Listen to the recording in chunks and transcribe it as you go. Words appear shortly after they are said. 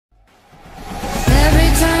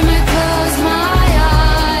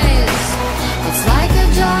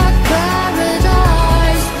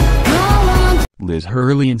Liz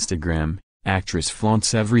Hurley Instagram, actress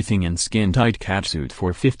flaunts everything in skin-tight catsuit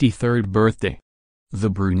for 53rd birthday. The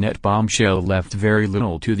brunette bombshell left very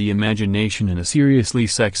little to the imagination in a seriously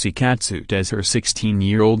sexy catsuit as her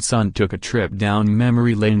 16-year-old son took a trip down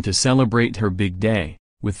memory lane to celebrate her big day,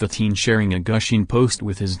 with the teen sharing a gushing post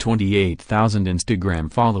with his 28,000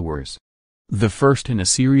 Instagram followers. The first in a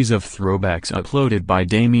series of throwbacks uploaded by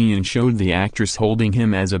Damian showed the actress holding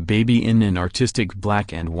him as a baby in an artistic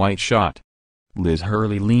black and white shot. Liz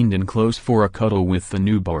Hurley leaned in close for a cuddle with the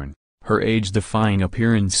newborn, her age-defying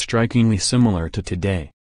appearance strikingly similar to today.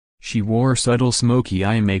 She wore subtle smoky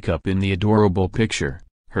eye makeup in the adorable picture,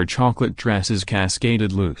 her chocolate dresses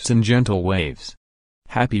cascaded loose in gentle waves.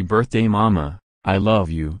 "Happy birthday mama, I love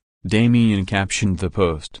you," Damian captioned the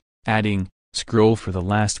post, adding, "Scroll for the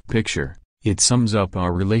last picture, it sums up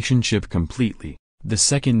our relationship completely." The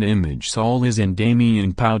second image saw Liz and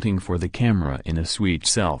Damian pouting for the camera in a sweet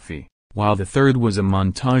selfie, while the third was a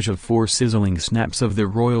montage of 4 sizzling snaps of the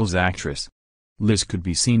royals actress. Liz could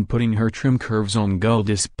be seen putting her trim curves on full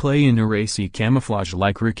display in a racy camouflage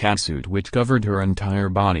lycra catsuit which covered her entire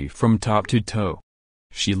body from top to toe.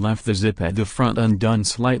 She left the zip at the front undone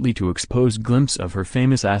slightly to expose a glimpse of her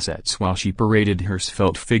famous assets while she paraded her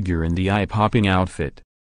svelte figure in the eye-popping outfit.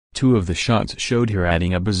 2 of the shots showed her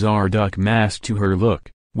adding a bizarre duck mask to her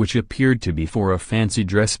look, which appeared to be for a fancy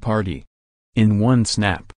dress party. In one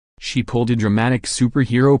snap, she pulled a dramatic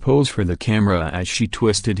superhero pose for the camera as she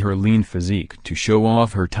twisted her lean physique to show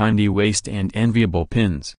off her tiny waist and enviable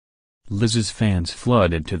pins. Liz's fans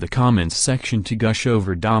flooded to the comments section to gush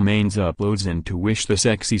over Damian's uploads and to wish the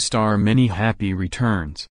sexy star many happy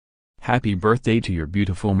returns. "Happy birthday to your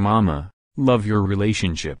beautiful mama, love your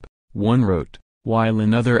relationship," one wrote, while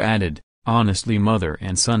another added, "Honestly mother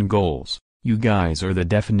and son goals, you guys are the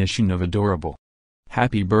definition of adorable.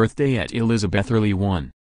 Happy birthday at Elizabeth Hurley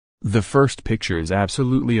 1. The first picture is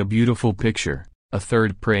absolutely a beautiful picture," a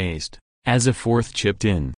third praised, as a fourth chipped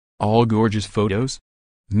in, "All gorgeous photos?"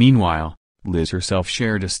 Meanwhile, Liz herself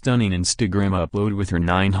shared a stunning Instagram upload with her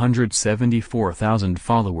 974,000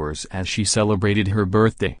 followers as she celebrated her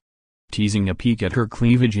birthday. Teasing a peek at her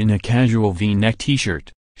cleavage in a casual V-neck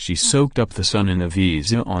t-shirt, she soaked up the sun in a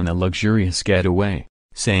visa on a luxurious getaway,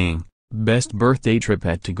 saying, "Best birthday trip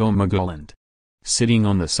at Togomagoland." Sitting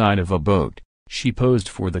on the side of a boat, she posed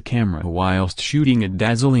for the camera whilst shooting a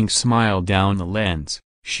dazzling smile down the lens,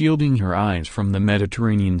 shielding her eyes from the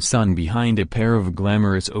Mediterranean sun behind a pair of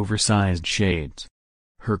glamorous oversized shades.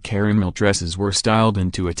 Her caramel dresses were styled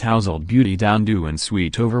into a tousled beauty downdo and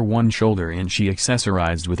sweet over one shoulder, and she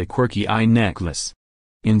accessorized with a quirky eye necklace.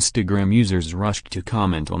 Instagram users rushed to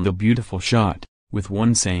comment on the beautiful shot, with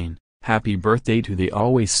one saying, "Happy birthday to the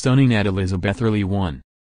always stunning at Elizabeth Hurley 1.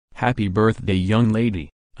 Happy birthday young lady,"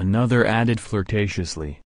 another added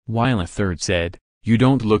flirtatiously, while a third said, "You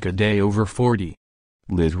don't look a day over 40.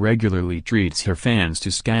 Liz regularly treats her fans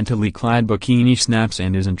to scantily clad bikini snaps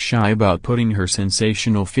and isn't shy about putting her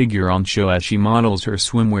sensational figure on show as she models her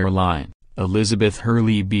swimwear line, Elizabeth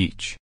Hurley Beach.